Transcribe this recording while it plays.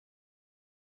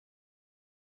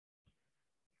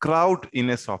Crowd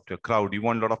in a software, crowd, you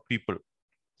want a lot of people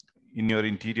in your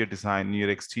interior design, in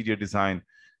your exterior design.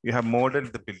 You have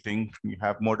modeled the building, you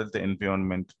have modeled the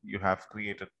environment, you have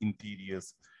created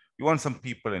interiors. You want some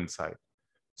people inside.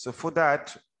 So for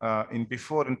that, in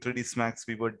 3dsmax,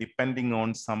 we were depending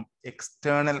on some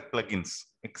external plugins,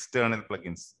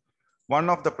 One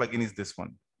of the plugin is this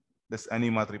one, this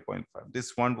Anima 3.5.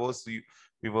 This one was,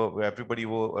 everybody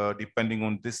were depending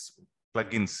on this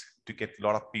plugins to get a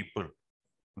lot of people.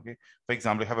 Okay. For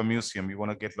example, you have a museum, you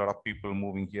want to get a lot of people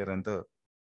moving here and there.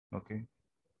 Okay.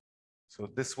 So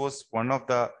this was one of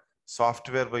the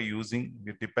software we're using,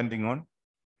 we're depending on,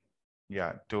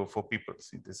 for people.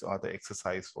 See, these are the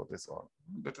exercise for this, or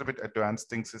little bit advanced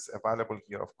things is available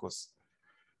here, of course.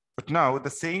 But now the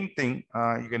same thing,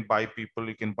 you can buy people,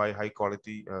 you can buy high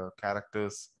quality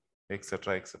characters,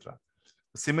 etc., etc.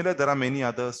 Similar, there are many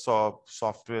other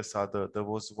softwares. There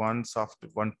was one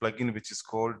plugin which is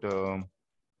called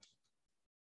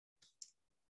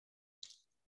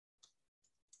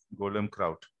Golem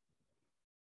Crowd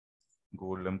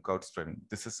spreading.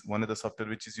 This is one of the software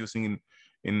which is using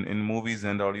in movies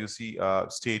and all. You see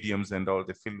stadiums and all,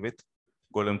 they fill with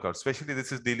Golem Crowd. Especially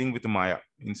this is dealing with Maya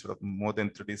instead of more than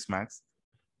 3dsmax.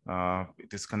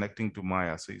 It is connecting to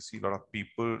Maya. So you see a lot of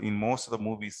people in most of the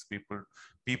movies,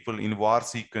 people in war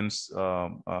sequence,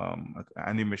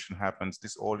 animation happens,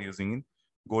 this all using in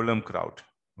Golem Crowd.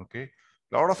 Okay.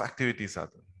 A lot of activities are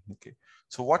there. Okay.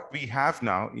 So what we have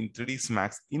now in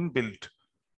 3dsmax inbuilt,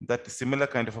 that similar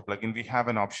kind of a plugin, we have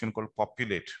an option called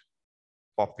Populate.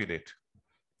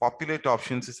 Populate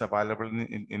options is available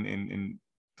in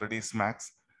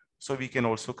 3dsmax. So we can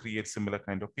also create similar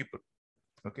kind of people.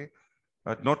 Okay.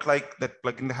 Not like that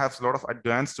plugin has a lot of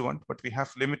advanced one, but we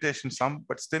have limitations some,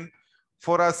 but still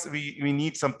for us, we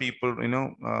need some people,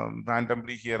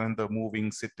 randomly here and there,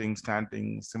 moving, sitting,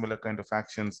 standing, similar kind of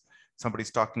actions.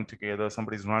 Somebody's talking together,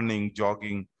 somebody's running,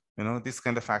 jogging, these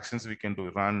kind of actions we can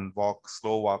do, run, walk,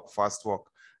 slow walk, fast walk,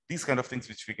 these kind of things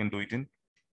which we can do it in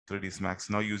 3dsmax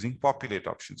now using Populate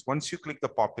options. Once you click the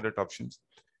Populate options,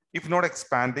 if not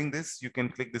expanding this, you can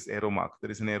click this arrow mark. There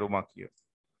is an arrow mark here.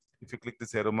 If you click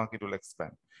this arrow mark, it will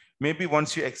expand. Maybe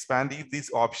once you expand, if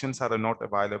these options are not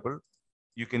available,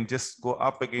 you can just go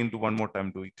up again, do one more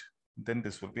time, do it. Then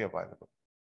this will be available.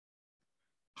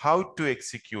 How to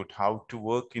execute, how to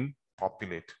work in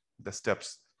Populate, the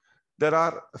steps. There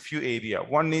are a few areas.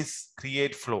 One is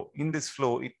create flow. In this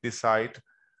flow, it decides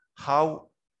where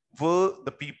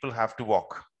the people have to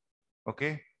walk.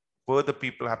 Okay, where the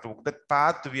people have to walk. That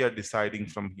path we are deciding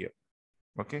from here.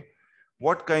 Okay,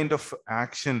 what kind of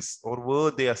actions or where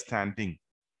they are standing?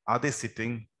 Are they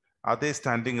sitting? Are they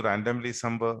standing randomly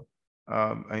somewhere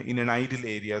in an idle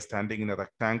area, standing in a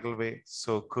rectangle way,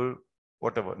 circle,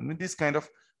 whatever? This kind of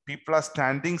people are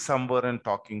standing somewhere and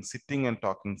talking, sitting and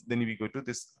talking. Then we go to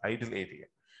this idle area.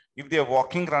 If they are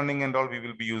walking, running and all, we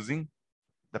will be using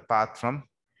the path from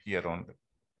here only.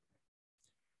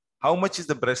 How much is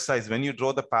the brush size? When you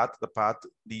draw the path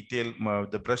detail,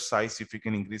 the brush size, if you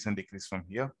can increase and decrease from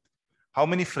here. How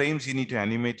many frames you need to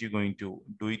animate, you're going to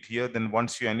do it here. Then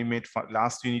once you animate,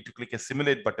 last you need to click a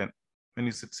simulate button. When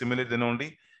you simulate, then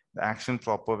only the action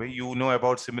proper way. You know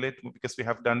about simulate because we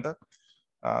have done the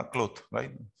cloth,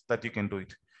 right? That you can do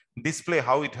it. Display,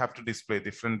 how it have to display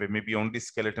different way. Maybe only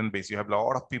skeleton base. You have a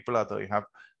lot of people out there.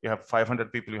 You have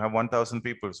 500 people, you have 1,000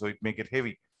 people. So it make it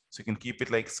heavy. So you can keep it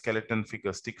like skeleton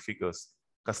figures, stick figures,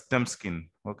 custom skin,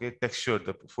 okay, texture,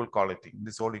 the full quality.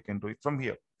 This all you can do it from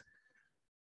here.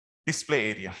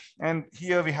 Display area. And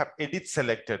here we have edit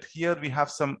selected. Here we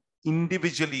have some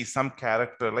individually, some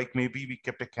character, like maybe we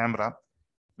kept a camera.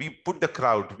 We put the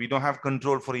crowd. We don't have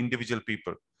control for individual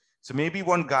people. So maybe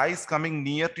one guy is coming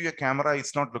near to your camera,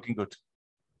 it's not looking good.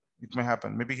 It may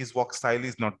happen. Maybe his walk style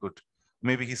is not good.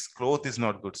 Maybe his clothes is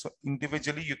not good. So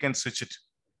individually you can switch it,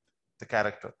 the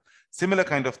character. Similar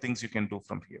kind of things you can do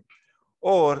from here.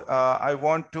 Or I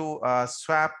want to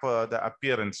swap the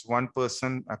appearance. One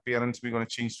person appearance, we're going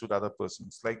to change to the other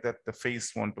person's. Like that, the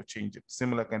face want to change it.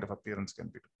 Similar kind of appearance can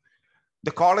be done.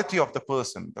 The quality of the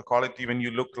person, the quality when you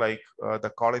look like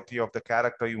the quality of the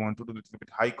character, you want to do a little bit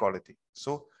high quality.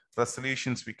 So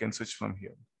resolutions we can switch from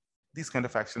here. These kind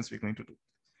of actions we're going to do.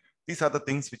 These are the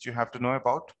things which you have to know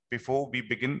about before we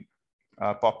begin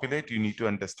Populate. You need to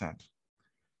understand.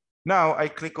 Now I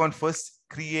click on first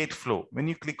create flow. When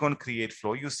you click on create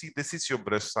flow, you see this is your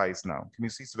brush size now. Can you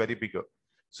see it's very bigger?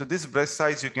 So this brush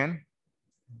size you can,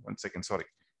 one second, sorry.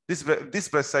 This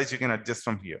brush size you can adjust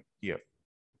from here.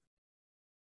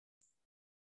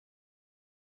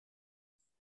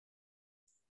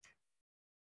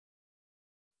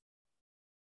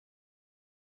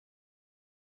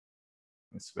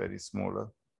 It's very smaller.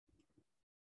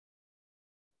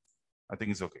 I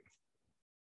think it's okay.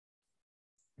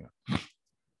 Yeah.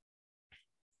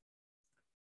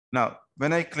 Now,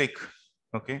 when I click,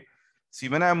 okay, see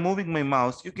when I'm moving my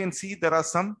mouse, you can see there are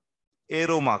some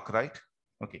arrow mark, right?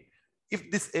 Okay.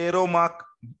 If this arrow mark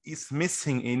is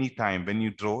missing anytime when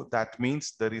you draw, that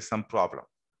means there is some problem.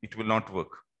 It will not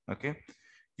work. Okay.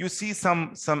 You see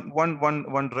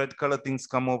one red color things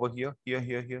come over here,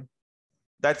 here.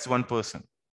 That's one person.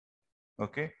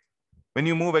 Okay. When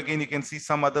you move again, you can see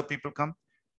some other people come.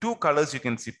 Two colors you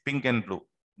can see, pink and blue.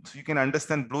 So you can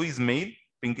understand blue is male,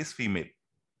 pink is female.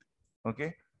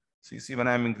 Okay. So you see when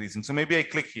I'm increasing. So maybe I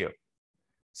click here.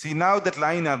 See now that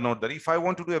line are not there. If I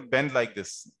want to do a bend like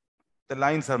this, the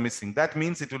lines are missing. That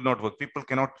means it will not work. People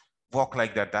cannot walk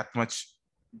like that much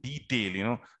detail, you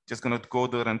know, just gonna go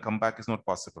there and come back is not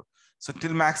possible. So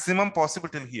till maximum possible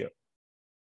till here.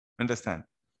 Understand?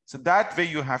 So that way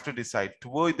you have to decide to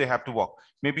where they have to walk.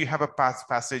 Maybe you have a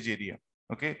passage area.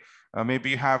 Okay. Maybe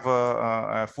you have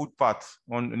a footpath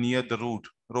on near the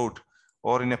road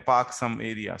or in a park, some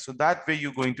area. So that way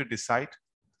you're going to decide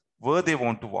where they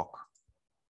want to walk.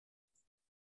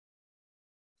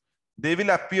 They will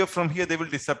appear from here, they will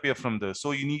disappear from there.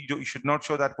 So you should not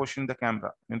show that portion in the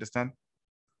camera. Understand?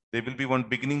 There will be one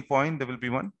beginning point, there will be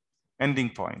one ending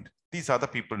point. These are the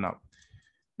people now.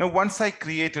 Now, once I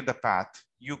created the path,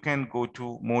 you can go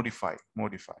to modify.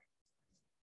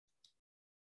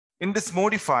 In this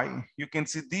modify, you can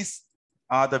see these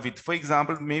are the width. For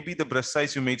example, maybe the brush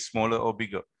size you made smaller or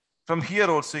bigger. From here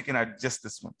also, you can adjust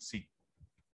this one. See,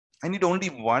 I need only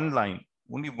one line,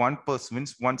 only one person.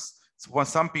 Means once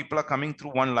some people are coming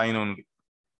through one line only.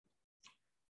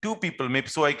 Two people, maybe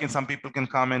so some people can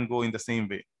come and go in the same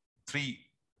way. Three,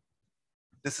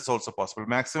 this is also possible.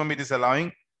 Maximum it is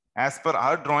allowing as per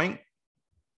our drawing.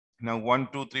 Now 1,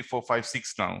 2, 3, 4, 5,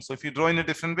 6 now. So if you draw in a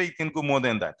different way, you can go more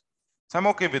than that. So I'm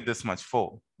okay with this much.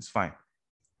 4 is fine.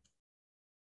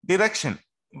 Direction,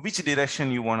 which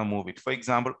direction you want to move it? For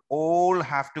example, all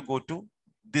have to go to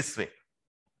this way.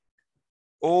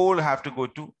 All have to go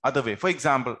to other way. For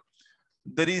example,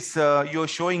 there is you're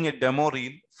showing a demo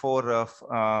reel for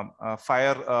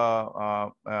fire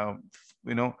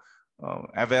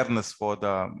awareness for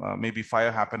the maybe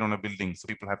fire happen on a building, so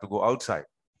people have to go outside.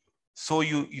 So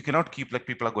you cannot keep like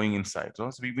people are going inside. So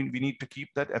we need to keep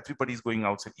that everybody is going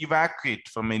outside. Evacuate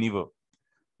from anywhere.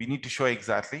 We need to show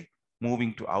exactly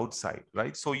moving to outside,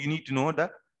 right? So you need to know the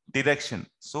direction.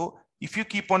 So if you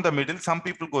keep on the middle, some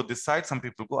people go this side, some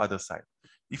people go other side.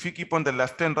 If you keep on the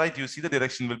left and right, you see the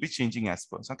direction will be changing as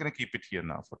per. So I'm going to keep it here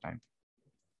now for time.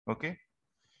 Okay.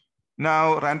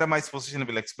 Now randomized position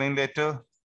will explain later.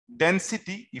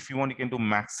 Density, if you want, you can do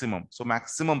maximum. So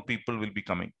maximum people will be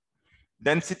coming.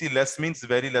 Density less means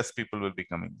very less people will be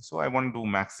coming. So I want to do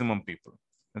maximum people.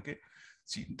 Okay.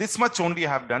 See, this much only I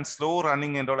have done. Slow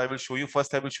running and all I will show you.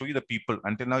 First, I will show you the people.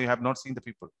 Until now, you have not seen the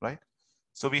people, right?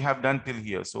 So we have done till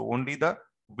here. So only the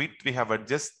width we have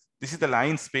adjusted. This is the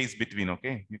line space between,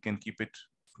 okay? You can keep it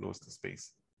close the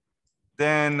space.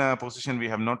 Then position we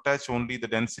have not touched, only the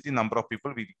density, number of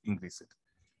people, we increase it.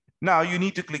 Now you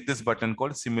need to click this button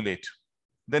called simulate.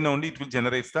 Then only it will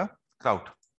generate the crowd.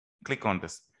 Click on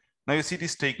this. Now you see it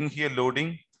is taking here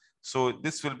loading. So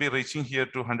this will be reaching here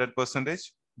to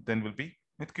 100%. Then will be,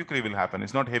 it quickly will happen.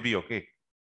 It's not heavy, okay?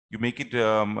 You make it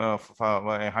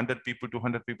 100 people,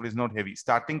 200 people is not heavy.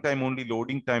 Starting time only,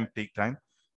 loading time, take time,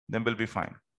 then will be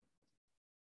fine.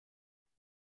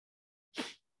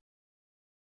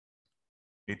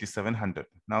 It is 700.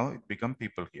 Now it become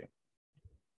people here.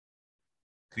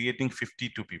 Creating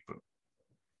 52 people.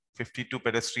 52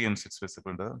 pedestrians, it's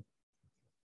visible there.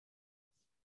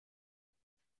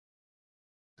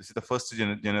 This is the first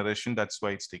generation. That's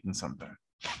why it's taking some time.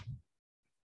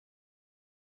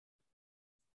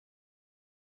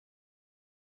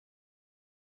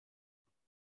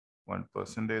 One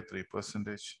percentage,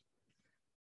 3%.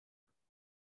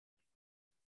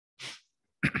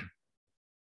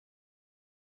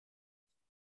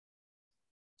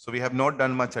 So we have not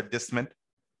done much adjustment.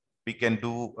 We can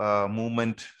do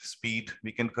movement, speed.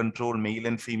 We can control male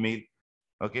and female.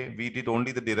 Okay, we did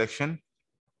only the direction,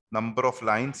 number of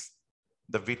lines,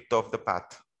 the width of the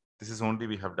path. This is only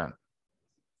we have done.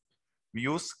 We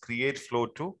use create flow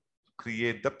to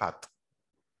create the path.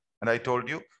 And I told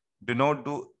you, do not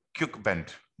do quick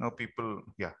bend. Now people,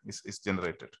 yeah, it's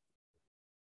generated.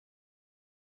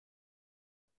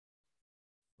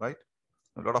 Right?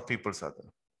 A lot of people are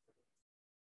there.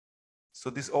 So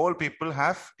these all people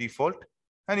have default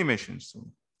animations. So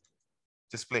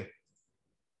just play.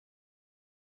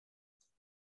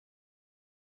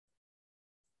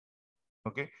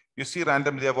 Okay. You see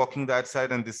randomly they are walking that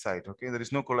side and this side. Okay. There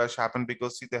is no collage happen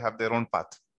because see, they have their own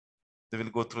path. They will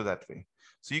go through that way.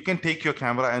 So you can take your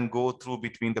camera and go through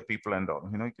between the people and all.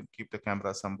 You know, you can keep the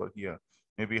camera somewhere here.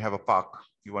 Maybe you have a park.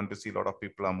 You want to see a lot of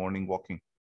people are morning walking.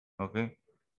 Okay.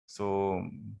 So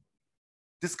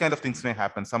this kind of things may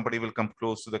happen. Somebody will come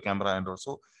close to the camera and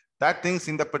also that things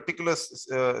in the particular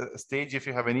stage, if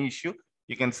you have any issue,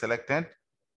 you can select and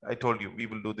I told you, we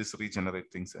will do this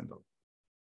regenerate things and all.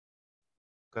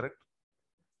 Correct?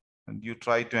 And you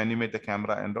try to animate the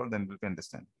camera and all, then we'll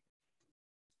understand.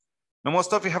 Now,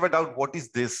 most of you have a doubt, what is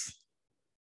this?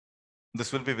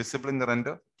 This will be visible in the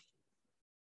render?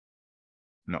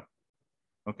 No.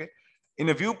 Okay. In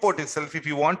a viewport itself, if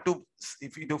you want to,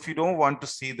 if you don't want to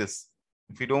see this,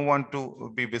 if you don't want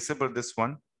to be visible, this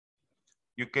one,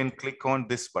 you can click on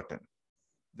this button,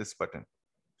 this button.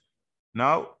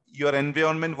 Now your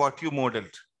environment, what you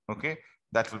modeled, okay,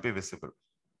 that will be visible.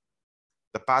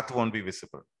 The path won't be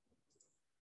visible.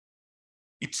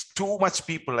 It's too much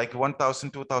people, like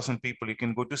 1,000, 2,000 people, you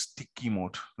can go to sticky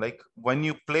mode. Like when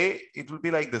you play, it will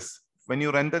be like this. When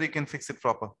you render, you can fix it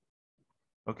proper.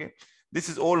 Okay. This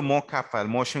is all mocap file,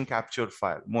 motion captured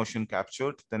file, motion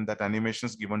captured, then that animation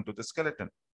is given to the skeleton.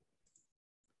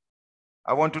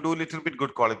 I want to do a little bit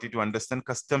good quality to understand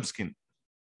custom skin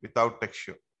without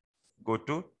texture. Go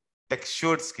to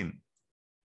textured skin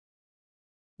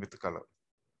with the color.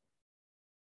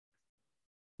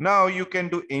 Now you can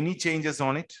do any changes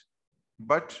on it,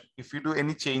 but if you do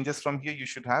any changes from here, you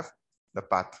should have the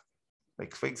path.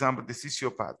 Like for example, this is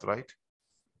your path, right?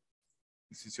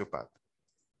 This is your path.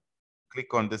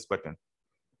 Click on this button,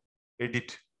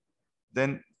 edit.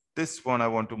 Then this one, I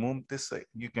want to move this side,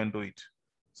 you can do it.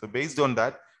 So based on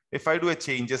that, if I do a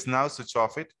changes now, switch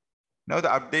off it. Now the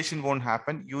updation won't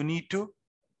happen. You need to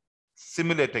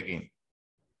simulate again.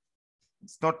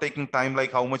 It's not taking time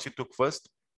like how much it took first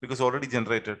because already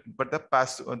generated, but the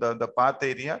path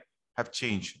area have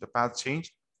changed. The path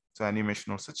changed, so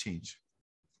animation also change.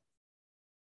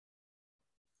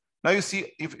 Now you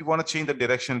see, if you want to change the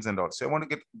directions and all, so I want to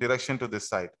get direction to this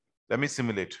side. Let me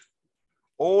simulate.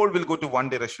 All will go to one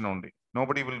direction only.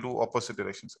 Nobody will do opposite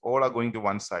directions. All are going to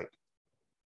one side.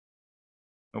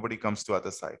 Nobody comes to other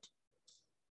side.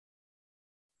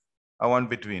 I want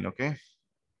between, okay?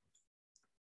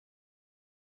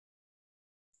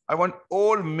 I want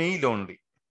all male only,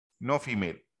 no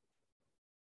female.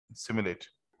 Simulate.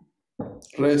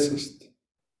 Racist.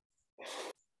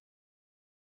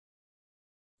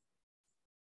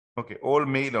 Okay, all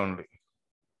male only.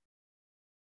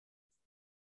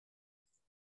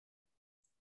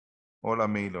 All are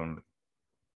male only.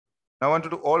 Now I want to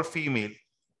do all female.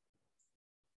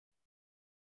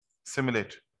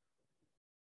 Simulate.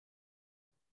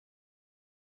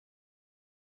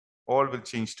 All will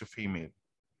change to female.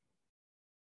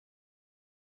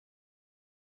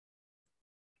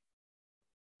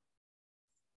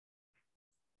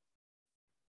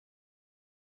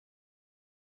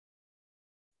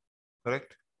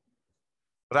 Correct?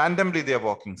 Randomly they are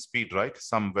walking speed, right?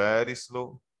 Some very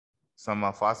slow, some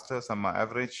are faster, some are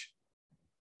average.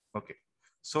 Okay.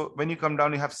 So when you come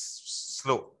down, you have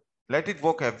slow. Let it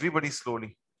walk everybody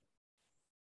slowly.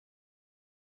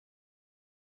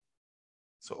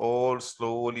 So all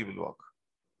slowly will walk.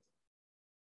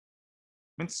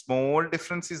 Means small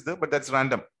difference is there, but that's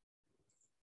random.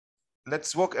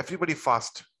 Let's walk everybody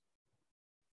fast.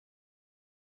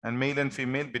 And male and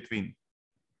female between.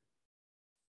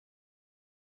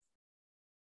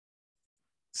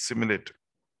 Simulate.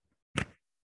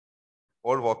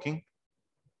 All walking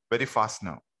very fast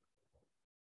now.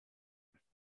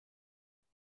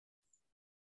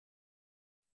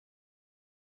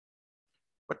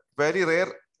 But very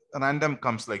rare random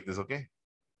comes like this, okay?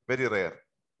 Very rare.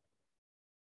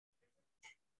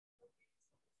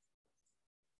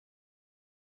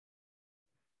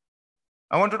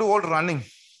 I want to do all running.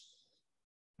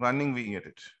 Running, we get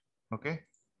it, okay?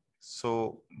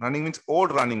 So running means all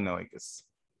running now, I guess.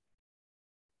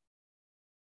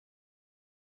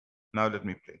 Now let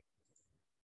me play.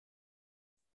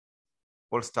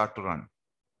 All start to run.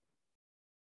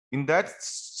 In that,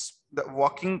 the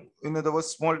walking, there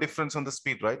was small difference on the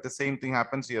speed, right? The same thing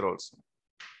happens here also.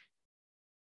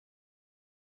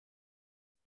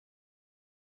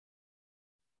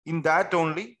 In that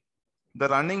only, the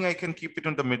running, I can keep it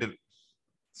in the middle.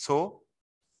 So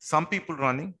some people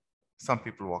running, some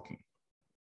people walking.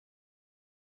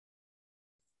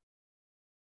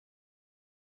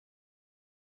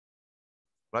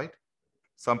 Right?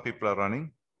 Some people are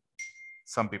running,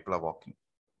 some people are walking.